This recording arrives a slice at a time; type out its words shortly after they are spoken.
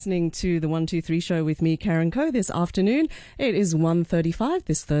Listening to the 123 show with me, Karen Coe, this afternoon. It is 1:35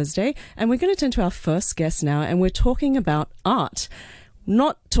 this Thursday, and we're going to turn to our first guest now, and we're talking about art.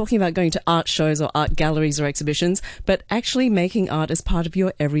 Not talking about going to art shows or art galleries or exhibitions, but actually making art as part of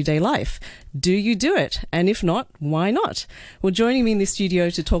your everyday life. Do you do it? And if not, why not? Well, joining me in the studio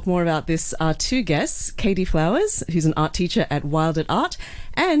to talk more about this are two guests, Katie Flowers, who's an art teacher at Wild at Art,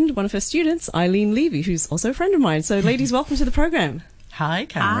 and one of her students, Ilene Levy, who's also a friend of mine. So ladies, welcome to the program. Hi,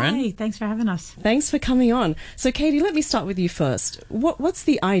 Cameron. Hi, thanks for having us. Thanks for coming on. So, Katie, let me start with you first. What's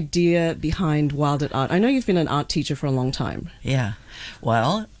the idea behind Wild at Art? I know you've been an art teacher for a long time. Yeah.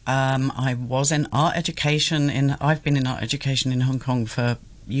 Well, I was in art education. I've been in art education in Hong Kong for,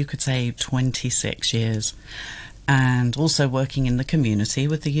 you could say, 26 years. And also working in the community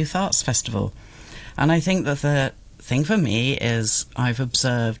with the Youth Arts Festival. And I think that the thing for me is I've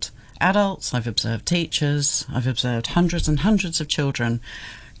observed adults, I've observed teachers, I've observed hundreds and hundreds of children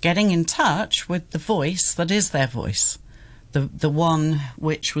getting in touch with the voice that is their voice, the one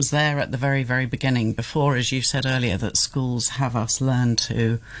which was there at the very, very beginning, before, as you said earlier, that schools have us learn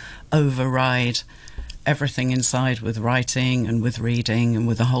to override everything inside with writing and with reading and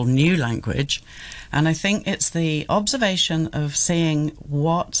with a whole new language. And I think it's the observation of seeing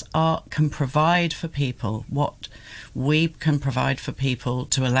what art can provide for people, what we can provide for people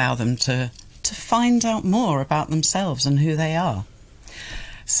to allow them to find out more about themselves and who they are.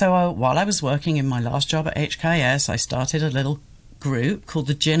 So while I was working in my last job at HKS, I started a little group called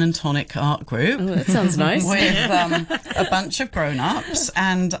the Gin and Tonic Art Group. Oh, that sounds nice. With a bunch of grown-ups,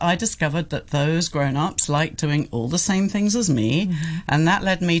 and I discovered that those grown-ups like doing all the same things as me, and that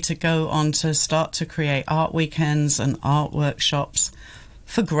led me to go on to start to create art weekends and art workshops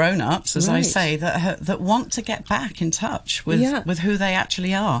for grown-ups, as I say, that want to get back in touch with who they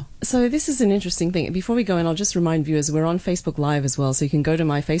actually are. So this is an interesting thing. Before we go in, I'll just remind viewers, we're on Facebook Live as well, so you can go to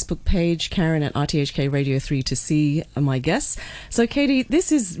my Facebook page, Karen at RTHK Radio 3, to see my guests. So Katie,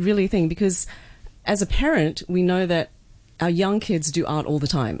 this is really a thing, because as a parent, we know that our young kids do art all the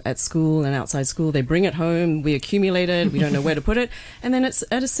time, at school and outside school. They bring it home, we accumulate it, we don't know where to put it, and then it's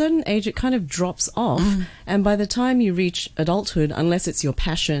at a certain age it kind of drops off. And by the time you reach adulthood, unless it's your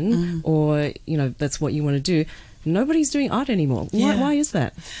passion or that's what you want to do, nobody's doing art anymore. Why is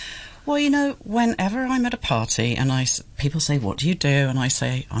that? Well, whenever I'm at a party and people say, "What do you do?" and I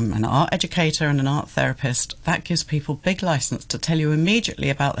say, "I'm an art educator and an art therapist," that gives people big license to tell you immediately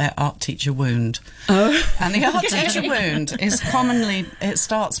about their art teacher wound. Oh. And the art teacher wound is commonly, it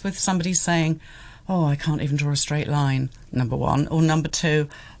starts with somebody saying, "Oh, I can't even draw a straight line," number one. Or number two,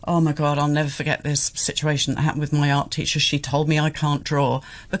 "Oh my God, I'll never forget this situation that happened with my art teacher. She told me I can't draw."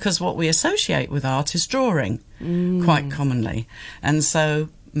 Because what we associate with art is drawing, quite commonly. And so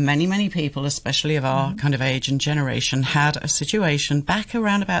many people, especially of our kind of age and generation, had a situation back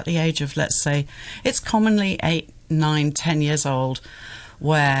around about the age of, let's say, it's commonly 8, 9, 10 years old,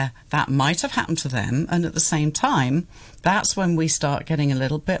 where that might have happened to them. And at the same time, that's when we start getting a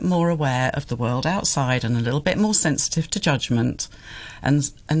little bit more aware of the world outside and a little bit more sensitive to judgment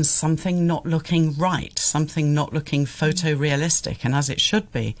and something not looking right, something not looking photorealistic and as it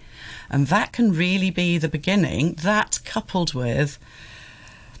should be. And that can really be the beginning, that coupled with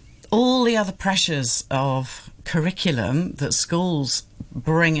all the other pressures of curriculum that schools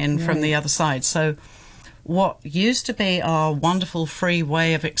bring in from the other side. So what used to be our wonderful free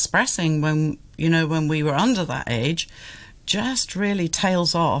way of expressing when we were under that age just really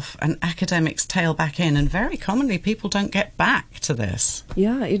tails off, and academics tail back in, and very commonly people don't get back to this.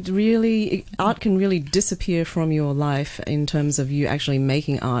 Yeah, art can really disappear from your life in terms of you actually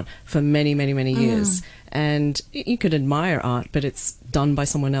making art for many years. And you could admire art, but it's done by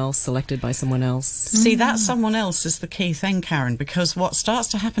someone else, selected by someone else. See, that someone else is the key thing, Karen, because what starts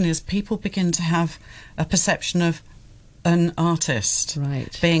to happen is people begin to have a perception of an artist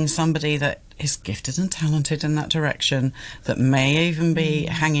being somebody that is gifted and talented in that direction, that may even be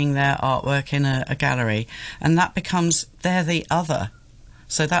hanging their artwork in a gallery, and that becomes, they're the other.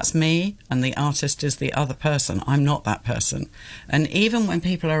 So that's me, and the artist is the other person. I'm not that person. And even when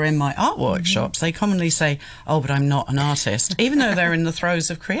people are in my art workshops, they commonly say, "Oh, but I'm not an artist," even though they're in the throes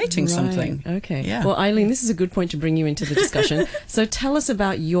of creating something. Okay. Yeah. Well, Ilene, this is a good point to bring you into the discussion. So tell us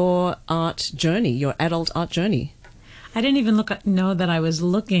about your art journey, your adult art journey. I didn't even know that I was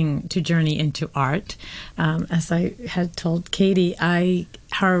looking to journey into art. As I had told Katie,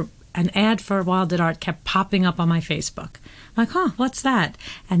 an ad for Wild at Art kept popping up on my Facebook. I'm like, what's that?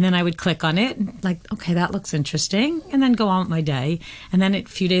 And then I would click on it, like, okay, that looks interesting, and then go on with my day. And then a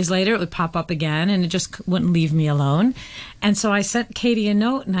few days later, it would pop up again, and it just wouldn't leave me alone. And so I sent Katie a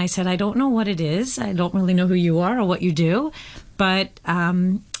note, and I said, I don't know what it is. I don't really know who you are or what you do, but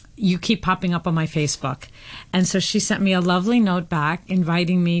you keep popping up on my Facebook. And so she sent me a lovely note back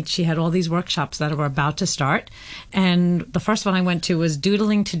inviting me. She had all these workshops that were about to start. And the first one I went to was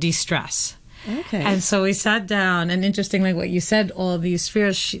Doodling to De-Stress. Okay. And so we sat down, and interestingly, what you said, all these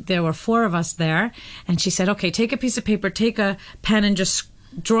spheres, there were 4 of us there. And she said, okay, take a piece of paper, take a pen, and just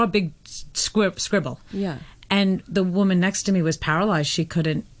draw a big scribble. Yeah. And the woman next to me was paralyzed. She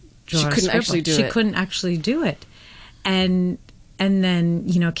couldn't draw She a couldn't scribble. actually do She it. couldn't actually do it. And then,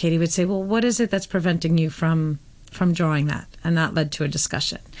 you know, Katie would say, well, what is it that's preventing you from drawing that? And that led to a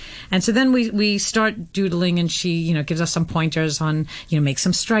discussion. And so then we start doodling, and she, you know, gives us some pointers on, you know, make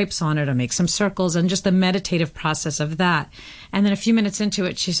some stripes on it or make some circles, and just the meditative process of that. And then a few minutes into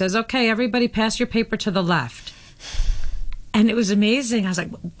it, she says, okay, everybody pass your paper to the left. And it was amazing. I was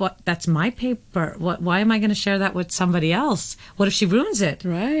like, what? That's my paper. Why am I going to share that with somebody else? What if she ruins it?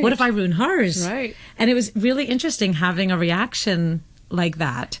 Right. What if I ruin hers? Right. And it was really interesting having a reaction like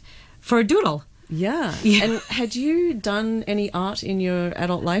that for a doodle. Yeah. And had you done any art in your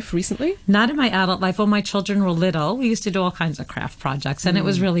adult life recently? Not in my adult life. When my children were little, we used to do all kinds of craft projects, and it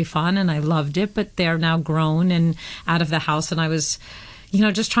was really fun, and I loved it. But they're now grown and out of the house, and I was, you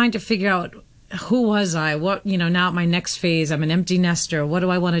know, just trying to figure out, who was I? What, you know, now at my next phase, I'm an empty nester. What do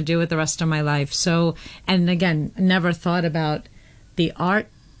I want to do with the rest of my life? So, and again, never thought about the art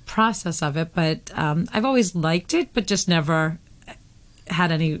process of it, but I've always liked it, but just never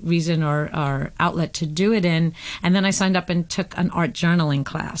had any reason or outlet to do it in. And then I signed up and took an art journaling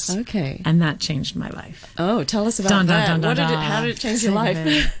class. Okay. And that changed my life. Oh, tell us about Dun, dun, that. dun, dun, How did it change your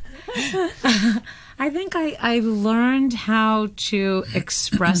life? I think I learned how to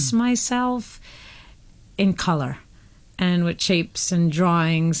express myself in color and with shapes and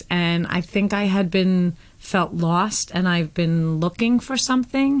drawings. And I think I had felt lost, and I've been looking for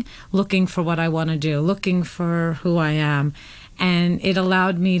something, looking for what I want to do, looking for who I am. And it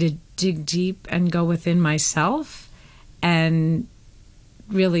allowed me to dig deep and go within myself and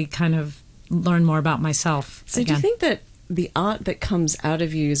really kind of learn more about myself. So again. do you think that the art that comes out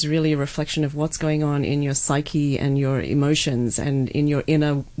of you is really a reflection of what's going on in your psyche and your emotions and in your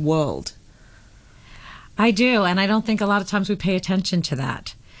inner world? I do, and I don't think a lot of times we pay attention to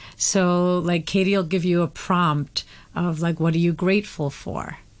that. So, like, Katie will give you a prompt of, like, what are you grateful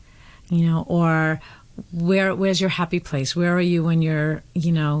for? You know, or where's your happy place? Where are you when you're,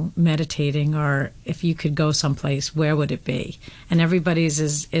 you know, meditating? Or if you could go someplace, where would it be? And everybody's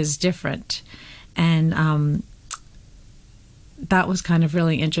is different. And that was kind of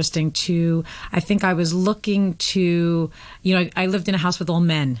really interesting too. I think I was looking to, you know, I lived in a house with all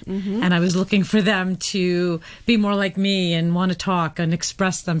men, and I was looking for them to be more like me and want to talk and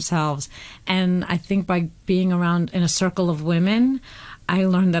express themselves. And I think by being around in a circle of women, I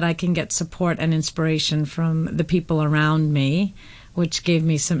learned that I can get support and inspiration from the people around me, which gave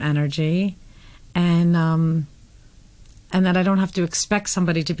me some energy. And that I don't have to expect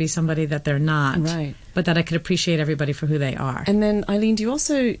somebody to be somebody that they're not, right? But that I could appreciate everybody for who they are. And then, Ilene,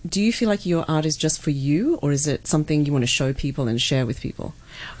 do you feel like your art is just for you, or is it something you want to show people and share with people?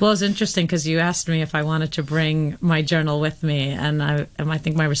 Well, it's interesting because you asked me if I wanted to bring my journal with me, and I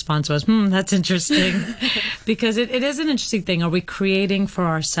think my response was, that's interesting. Because it is an interesting thing. Are we creating for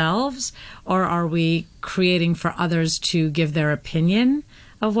ourselves, or are we creating for others to give their opinion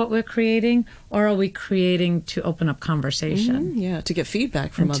of what we're creating, or are we creating to open up conversation? Yeah, to get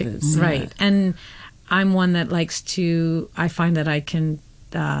feedback from others. Right. Yeah. And I'm one that likes to, I find that I can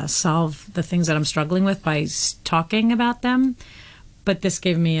solve the things that I'm struggling with by talking about them. But this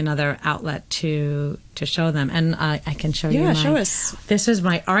gave me another outlet to show them. And I can show you. Yeah, show us. This is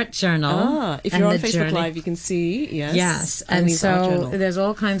my art journal. If you're on Facebook Live, you can see, yes. Yes. And Ilene's art so journal. there's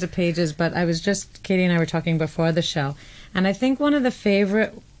all kinds of pages, but Katie and I were talking before the show. And I think one of the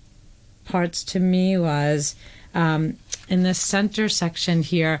favorite parts to me was in the center section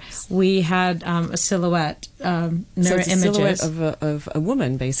here, we had a silhouette, mirror so it's a images. silhouette of a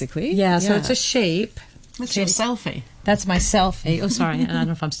woman, basically. Yeah, so it's a shape. That's your selfie. That's my selfie. Oh, sorry. I don't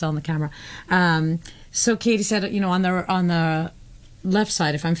know if I'm still in the camera. So Katie said, you know, on the left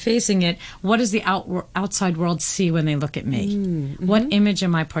side, if I'm facing it, what does the outside world see when they look at me? What image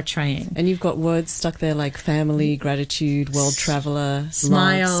am I portraying? And you've got words stuck there like family, gratitude, world traveler,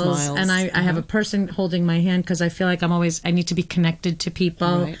 smiles. love, smiles. And I have a person holding my hand because I feel like I need to be connected to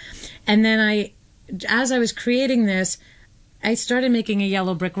people. Right. And then as I was creating this, I started making a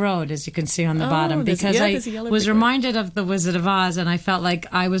yellow brick road, as you can see on the bottom, because I was reminded of The Wizard of Oz, and I felt like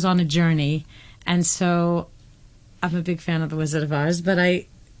I was on a journey. And so I'm a big fan of The Wizard of Oz, but I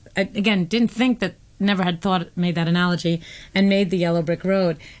again, didn't think that never had made that analogy, and made the yellow brick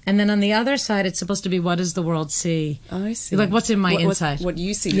road. And then on the other side, it's supposed to be, what does the world see? Oh, I see. Like, what's in my inside? What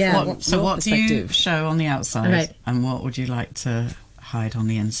you see Yeah. from So your what do you perspective. show on the outside, Right. and what would you like to hide on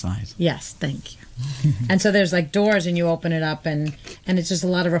the inside? Yes, thank you. And so there's like doors, and you open it up, and it's just a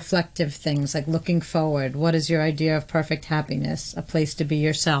lot of reflective things, like looking forward. What is your idea of perfect happiness? A place to be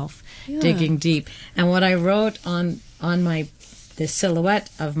yourself, digging deep. And what I wrote on the silhouette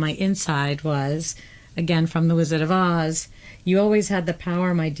of my inside was, again, from The Wizard of Oz, you always had the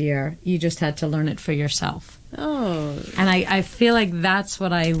power, my dear. You just had to learn it for yourself. Oh. And I feel like that's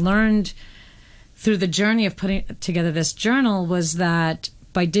what I learned through the journey of putting together this journal, was that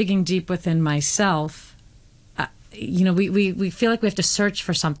by digging deep within myself, we feel like we have to search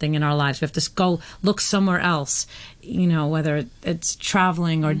for something in our lives. We have to go look somewhere else, whether it's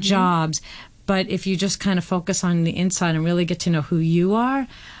traveling or jobs. But if you just kind of focus on the inside and really get to know who you are,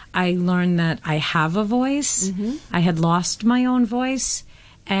 I learned that I have a voice. I had lost my own voice,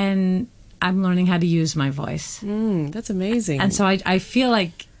 and I'm learning how to use my voice. That's amazing. And so I feel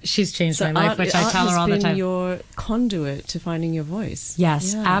like she's changed my life, which I tell her all the time. Art has been your conduit to finding your voice.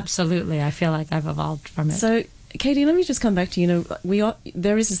 Yes, Yeah. absolutely. I feel like I've evolved from it. So, Katie, let me just come back to,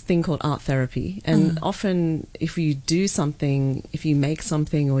 there is this thing called art therapy. And often if you do something, if you make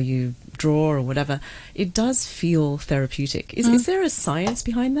something or you draw or whatever, it does feel therapeutic. Is there a science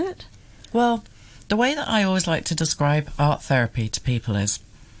behind that? Well, the way that I always like to describe art therapy to people is,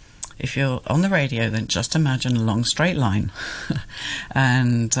 if you're on the radio, then just imagine a long straight line.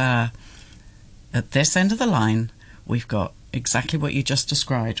 And at this end of the line, we've got exactly what you just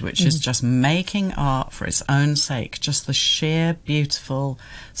described, which is just making art for its own sake, just the sheer beautiful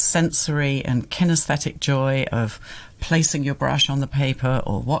sensory and kinesthetic joy of placing your brush on the paper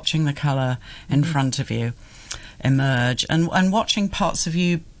or watching the colour in front of you emerge, and watching parts of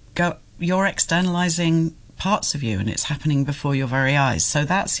you go. You're externalizing parts of you, and it's happening before your very eyes. So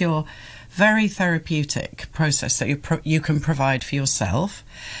that's your very therapeutic process that you can provide for yourself.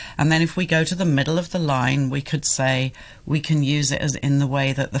 And then if we go to the middle of the line, we could say we can use it as in the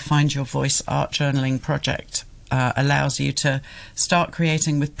way that the Find Your Voice art journaling project allows you to start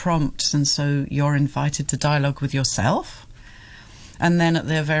creating with prompts, and so you're invited to dialogue with yourself. And then at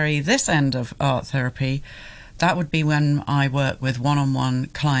this end of art therapy, that would be when I work with one-on-one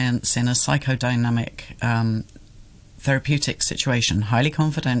clients in a psychodynamic therapeutic situation, highly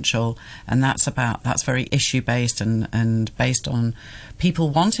confidential, and that's very issue-based and based on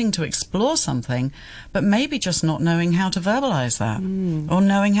people wanting to explore something, but maybe just not knowing how to verbalize that or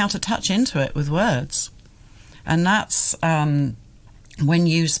knowing how to touch into it with words. And that's when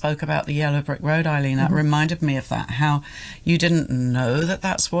you spoke about the yellow brick road, Ilene, that reminded me of that, how you didn't know that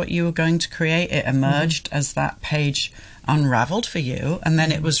that's what you were going to create. It emerged as that page unraveled for you, and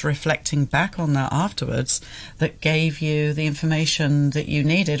then it was reflecting back on that afterwards that gave you the information that you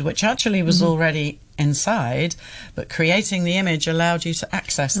needed, which actually was already inside, but creating the image allowed you to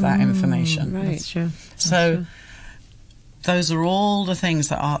access that information. Right. That's true. So those are all the things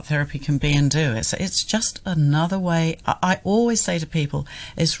that art therapy can be and do. It's just another way. I always say to people,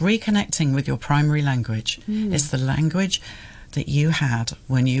 it's reconnecting with your primary language. It's the language that you had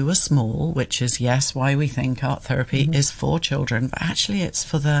when you were small, which is, yes, why we think art therapy is for children, but actually it's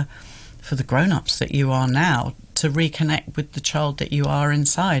for the grown-ups that you are now, to reconnect with the child that you are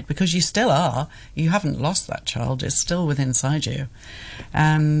inside, because you still are. You haven't lost that child. It's still within inside you.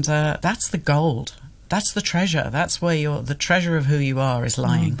 And that's the gold. That's the treasure. That's where the treasure of who you are is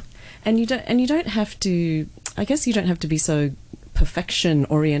lying. And you don't have to, I guess you don't have to be so perfection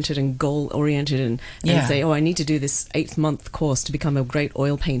oriented and goal oriented and say, oh, I need to do this 8-month course to become a great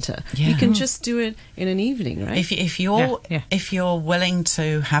oil painter. You can just do it in an evening, right? If you're willing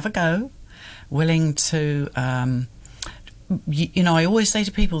to have a go, willing to I always say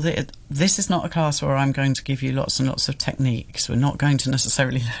to people that this is not a class where I'm going to give you lots and lots of techniques. We're not going to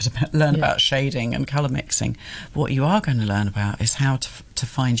necessarily learn about shading and colour mixing. What you are going to learn about is how to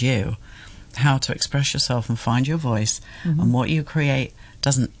find you, how to express yourself and find your voice, and what you create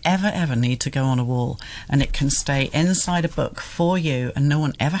doesn't ever need to go on a wall, and it can stay inside a book for you, and no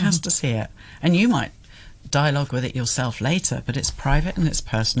one ever has to see it. And you might dialogue with it yourself later, but it's private and it's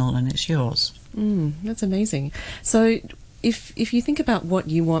personal and it's yours. That's amazing. So if you think about what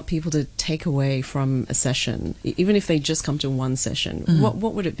you want people to take away from a session, even if they just come to one session, what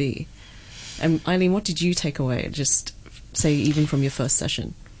would it be? And Ilene, what did you take away, just say even from your first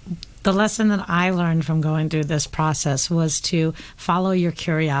session? The lesson that I learned from going through this process was to follow your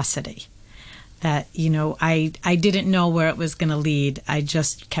curiosity. That, I didn't know where it was going to lead. I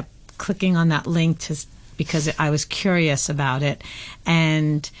just kept clicking on that link because I was curious about it.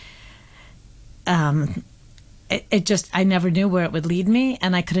 And it just, I never knew where it would lead me,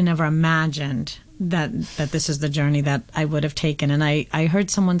 and I could have never imagined that this is the journey that I would have taken. And I heard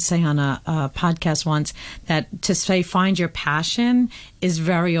someone say on a podcast once that to say find your passion is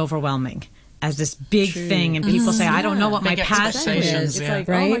very overwhelming as this big thing, and people say, I don't know what my passion is. It's like,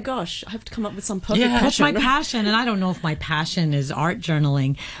 right? oh my gosh, I have to come up with some perfect passion. What's my passion? And I don't know if my passion is art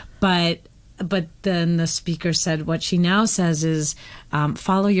journaling, but then the speaker said what she now says is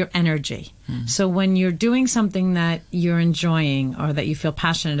follow your energy. So when you're doing something that you're enjoying or that you feel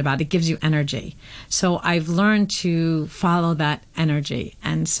passionate about, it gives you energy. So I've learned to follow that energy.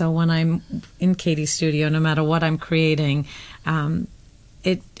 And so when I'm in Katie's studio, no matter what I'm creating,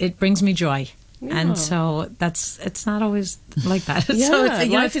 it brings me joy. Yeah. And so it's not always like that. Yeah, so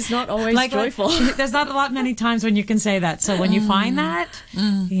life is not always joyful. There's not many times when you can say that. So when you find that,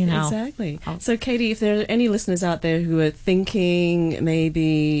 you know. Exactly. So Katie, if there are any listeners out there who are thinking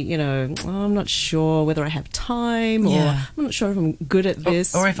maybe, I'm not sure whether I have time, or I'm not sure if I'm good at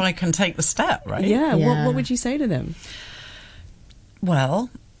this. Or if I can take the step, right? Yeah. What would you say to them?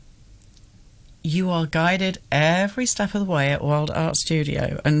 Well, you are guided every step of the way at Wild Art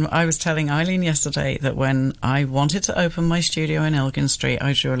Studio. And I was telling Eileen yesterday that when I wanted to open my studio in Elgin Street,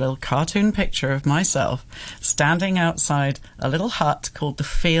 I drew a little cartoon picture of myself standing outside a little hut called the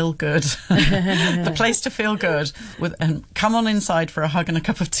Feel Good, the place to feel good, and come on inside for a hug and a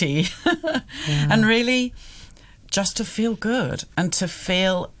cup of tea. And really just to feel good and to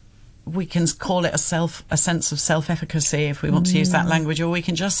feel, we can call it a sense of self-efficacy if we want to use that language, or we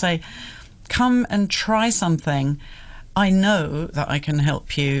can just say, come and try something. I know that I can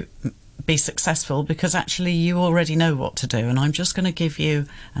help you be successful because actually you already know what to do, and I'm just going to give you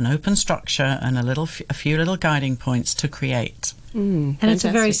an open structure and a few little guiding points to create. And it's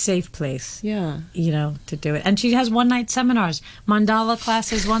a very safe place, to do it. And she has one-night seminars, mandala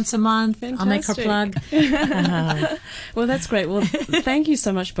classes once a month. Fantastic. I'll make her plug. Well, that's great. Well, thank you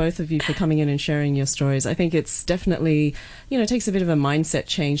so much, both of you, for coming in and sharing your stories. I think it's definitely, it takes a bit of a mindset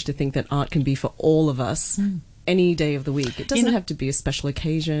change to think that art can be for all of us any day of the week. It doesn't have to be a special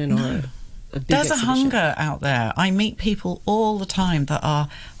occasion or a big There's exhibition. a hunger out there. I meet people all the time that are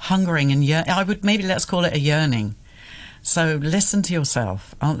hungering and let's call it a yearning. So listen to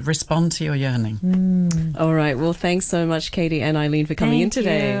yourself. Respond to your yearning. All right. Well, thanks so much, Katie and Eileen, for coming in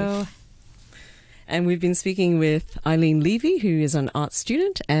today. You. And we've been speaking with Ilene Levy, who is an art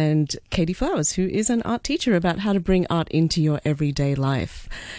student, and Katie Flowers, who is an art teacher, about how to bring art into your everyday life.